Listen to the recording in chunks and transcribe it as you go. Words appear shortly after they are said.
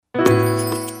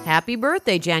Happy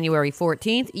birthday, January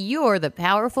 14th. You're the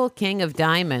powerful King of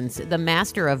Diamonds, the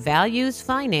master of values,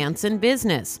 finance, and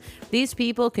business. These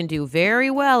people can do very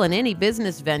well in any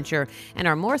business venture and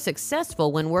are more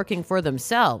successful when working for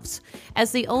themselves.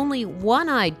 As the only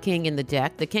one-eyed king in the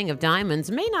deck, the King of Diamonds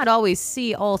may not always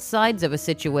see all sides of a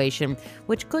situation,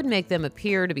 which could make them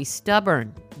appear to be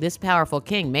stubborn. This powerful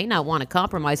king may not want to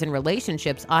compromise in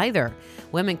relationships either.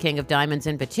 Women King of Diamonds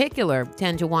in particular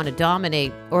tend to want to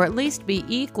dominate or at least be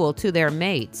equal to their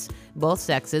mates. Both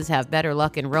sexes have better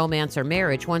luck in romance or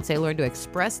marriage once they learn to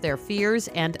express their fears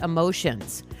and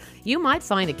emotions. You might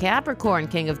find a Capricorn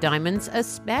King of Diamonds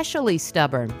especially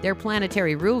stubborn. Their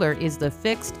planetary ruler is the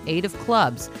fixed 8 of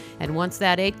clubs, and once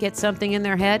that 8 gets something in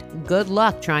their head, good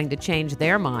luck trying to change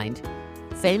their mind.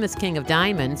 Famous King of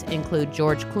Diamonds include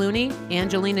George Clooney,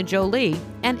 Angelina Jolie,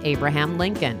 and Abraham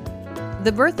Lincoln.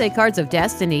 The Birthday Cards of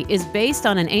Destiny is based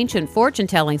on an ancient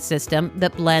fortune-telling system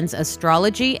that blends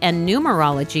astrology and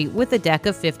numerology with a deck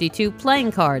of 52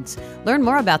 playing cards. Learn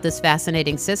more about this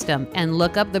fascinating system and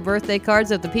look up the birthday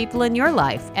cards of the people in your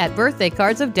life at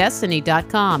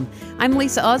birthdaycardsofdestiny.com. I'm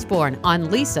Lisa Osborne on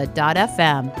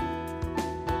Lisa.fm.